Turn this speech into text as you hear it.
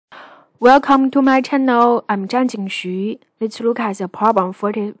Welcome to my channel. I'm Zhang Xu. Let's look at the problem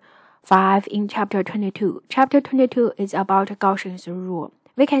 45 in chapter 22. Chapter 22 is about Gaussian's rule.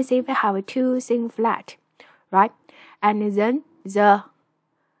 We can see we have two thin flat, right? And then the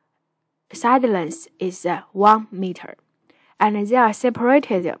side length is 1 meter. And they are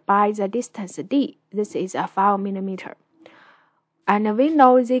separated by the distance d. This is 5 millimeter. And we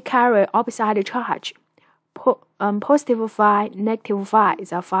know they carry opposite charge. Positive phi, negative phi.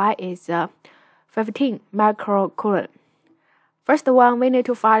 The phi is 15 microcoulomb. First one, we need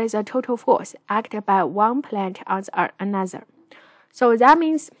to find the total force acted by one plant on another. So that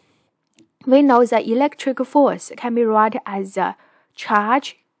means we know the electric force can be written as the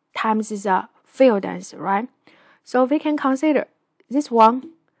charge times the field length, right? So we can consider this one.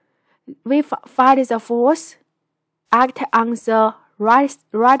 We find the force act on the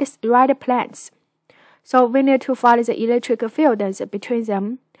right planes. So we need to find the electric field length between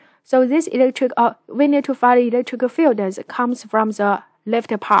them. So this we need to find the electric field length comes from the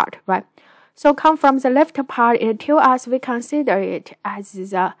left part, right? So come from the left part, it tells us we consider it as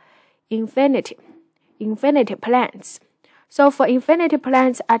the infinity planes. So for infinity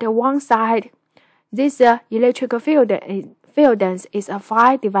planes at one side, this electric field length is a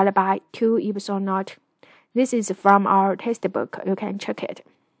phi divided by 2 epsilon naught. This is from our textbook. You can check it.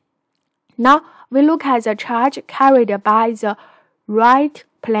 Now we look at the charge carried by the right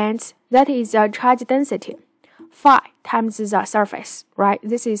planes. That is the charge density, phi times the surface, right?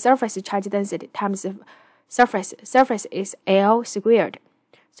 This is surface charge density times the surface. Surface is L squared.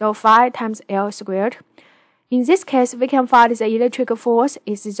 So phi times L squared. In this case, we can find the electric force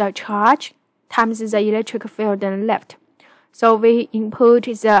is the charge times the electric field on the left. So we input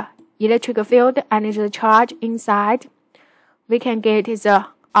the electric field and the charge inside. We can get the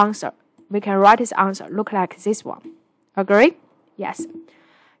answer. We can write this answer look like this one. Agree? Yes.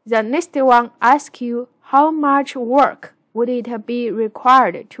 The next one asks you how much work would it be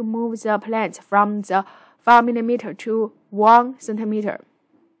required to move the plants from the 5 millimeter to 1 centimeter.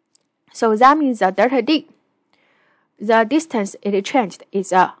 So that means the delta D, the distance it changed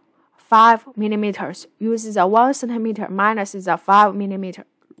is 5 millimeters. Use the 1 centimeter minus the 5 millimeter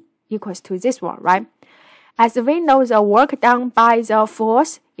equals to this one, right? As we know, the work done by the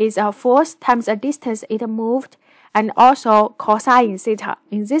force is a force times the distance it moved, and also cosine theta.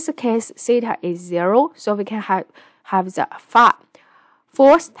 In this case, theta is 0, so we can have the phi.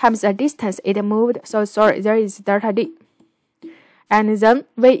 Force times the distance it moved, so sorry, there is delta D. And then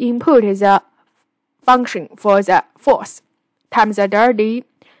we input the function for the force times the delta D,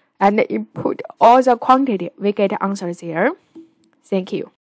 and input all the quantity, we get answer there. Thank you.